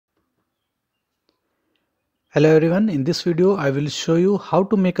Hello everyone, in this video I will show you how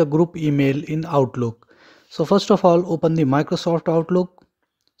to make a group email in Outlook. So first of all, open the Microsoft Outlook.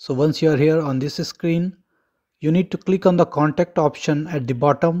 So once you are here on this screen, you need to click on the contact option at the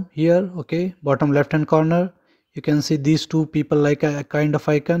bottom here, okay, bottom left hand corner. You can see these two people like a kind of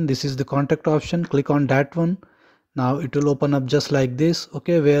icon. This is the contact option. Click on that one. Now it will open up just like this,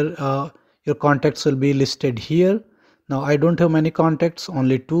 okay, where your contacts will be listed here. Now I don't have many contacts,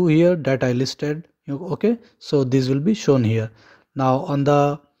 only two here that I listed, okay, so these will be shown here. Now on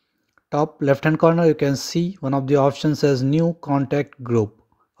the top left hand corner you can see one of the options as new contact group,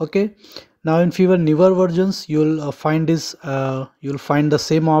 okay. Now in fewer newer versions you'll you'll find the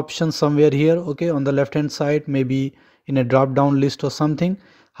same option somewhere here, okay, on the left hand side, maybe in a drop down list or something.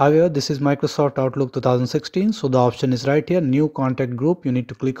 However, this is Microsoft Outlook 2016, so the option is right here, new contact group. You need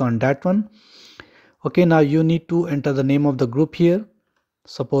to click on that one. Okay, now you need to enter the name of the group here.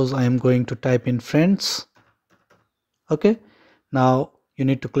 Suppose I am going to type in friends. Okay, now you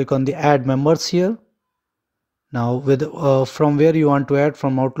need to click on the add members here. Now with from where you want to add,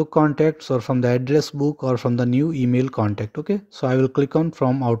 from Outlook contacts or from the address book or from the new email contact. Okay, so I will click on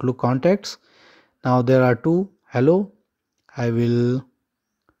from Outlook contacts. Now there are two, hello. I will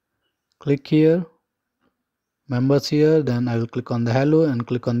click here, members here, then I will click on the hello and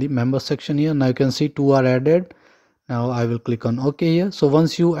click on the member section here. Now you can see two are added. Now I will click on OK here. So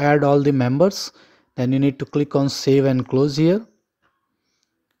once you add all the members, then you need to click on save and close here.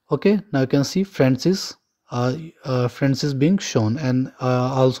 Okay, now you can see friends is being shown, and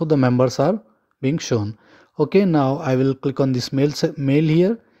also the members are being shown. Okay, now I will click on this mail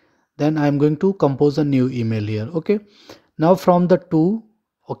here. Then I am going to compose a new email here. Okay, now from the two,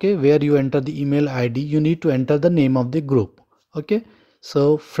 okay, where you enter the email ID, you need to enter the name of the group. Okay,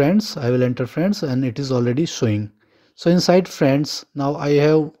 so friends, I will enter friends, and it is already showing. So inside friends, now I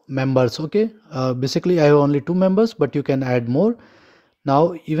have members. Okay, basically I have only two members, but you can add more.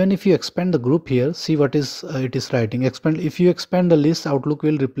 Now even if you expand the group here, see what is it is writing, expand. If you expand the list, Outlook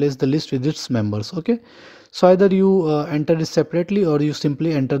will replace the list with its members. Okay, so either you enter it separately or you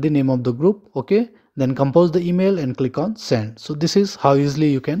simply enter the name of the group. Okay, then compose the email and click on send. So this is how easily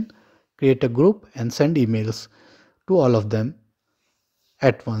you can create a group and send emails to all of them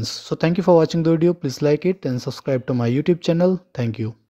at once. So thank you for watching the video. Please like it and subscribe to my YouTube channel. Thank you.